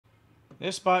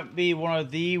This might be one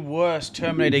of the worst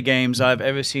Terminator games I've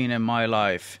ever seen in my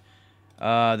life.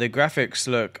 The graphics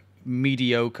look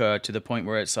mediocre to the point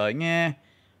where it's like, yeah,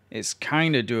 it's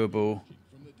kind of doable.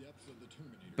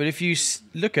 But if you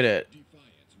look at it,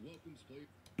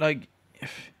 like,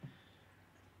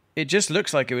 it just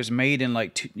looks like it was made in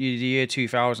like the year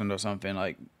 2000 or something,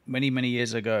 like many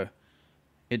years ago.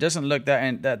 It doesn't look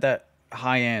that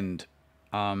high end.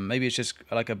 Maybe it's just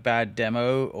like a bad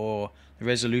demo, or the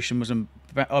resolution wasn't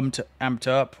amped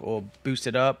up or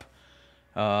boosted up.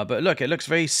 But look, it looks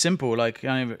very simple, like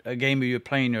kind of a game where you're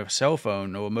playing your cell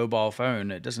phone or mobile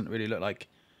phone. It doesn't really look like,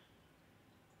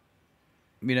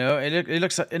 you know, it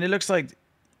looks like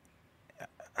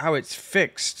how it's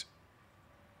fixed.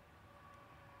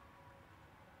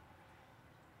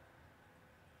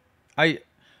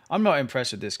 I'm not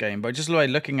impressed with this game, but just like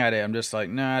looking at it, I'm just like,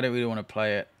 nah, I don't really want to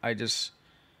play it. I just,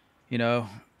 you know,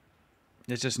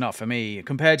 it's just not for me.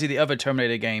 Compared to the other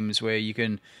Terminator games where you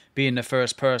can be in the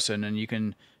first person and you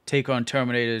can take on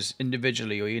Terminators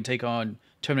individually, or you can take on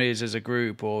Terminators as a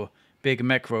group, or big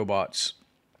mech robots.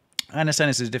 I understand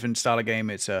this is a different style of game.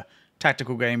 It's a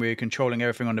tactical game where you're controlling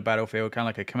everything on the battlefield, kind of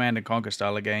like a Command and Conquer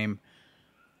style of game.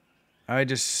 I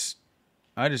just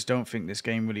don't think this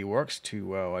game really works too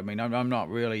well. I mean, I'm not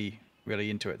really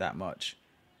into it that much.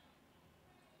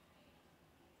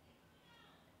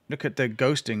 Look at the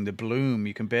ghosting, the bloom.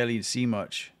 You can barely see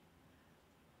much.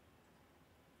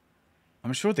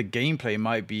 I'm sure the gameplay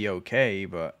might be okay,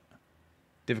 but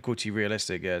difficulty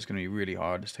realistic, yeah, it's going to be really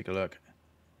hard. Let's take a look.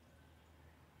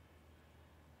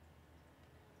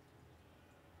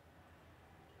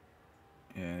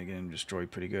 Yeah, again, destroyed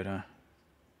pretty good, huh?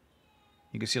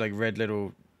 You can see like red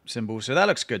little symbols. So that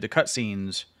looks good. The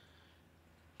cutscenes,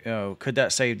 you know, could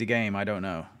that save the game? I don't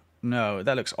know. No,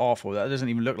 that looks awful. That doesn't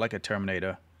even look like a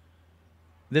Terminator.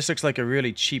 This looks like a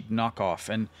really cheap knockoff.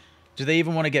 And do they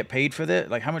even want to get paid for this?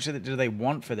 Like, how much do they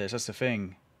want for this? That's the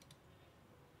thing.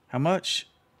 How much?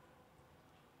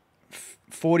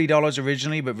 $40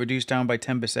 originally, but reduced down by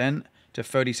 10% to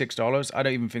 $36. I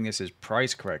don't even think this is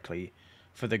priced correctly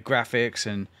for the graphics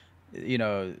and, you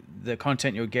know, the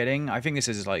content you're getting. I think this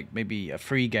is like maybe a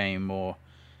free game or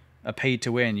a pay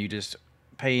to win. You just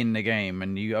pay in the game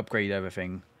and you upgrade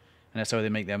everything, and that's how they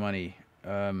make their money.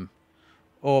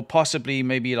 Or possibly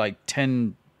maybe like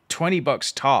 10, 20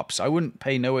 bucks tops. I wouldn't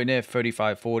pay nowhere near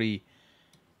 35, 40.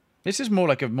 This is more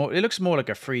like it looks more like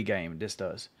a free game. This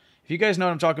does. If you guys know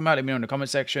what I'm talking about, let me know in the comment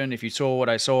section. If you saw what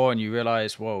I saw and you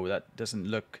realize, whoa, that doesn't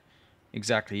look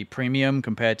exactly premium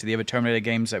compared to the other Terminator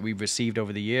games that we've received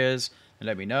over the years, and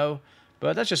let me know.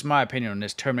 But that's just my opinion on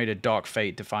this Terminator Dark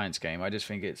Fate Defiance game. I just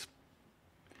think it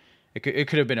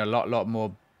could have been a lot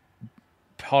more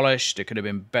polished. It could have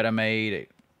been better made.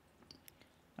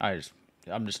 I'm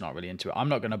just not really into it. I'm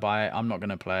not going to buy it. I'm not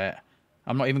going to play it.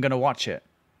 I'm not even going to watch it.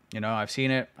 You know, I've seen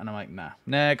it, and I'm like, nah.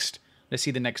 Next. Let's see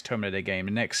the next Terminator game.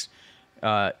 The next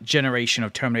generation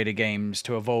of Terminator games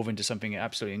to evolve into something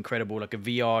absolutely incredible, like a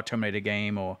VR Terminator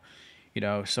game, or, you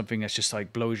know, something that's just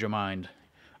like blows your mind.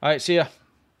 All right, see ya.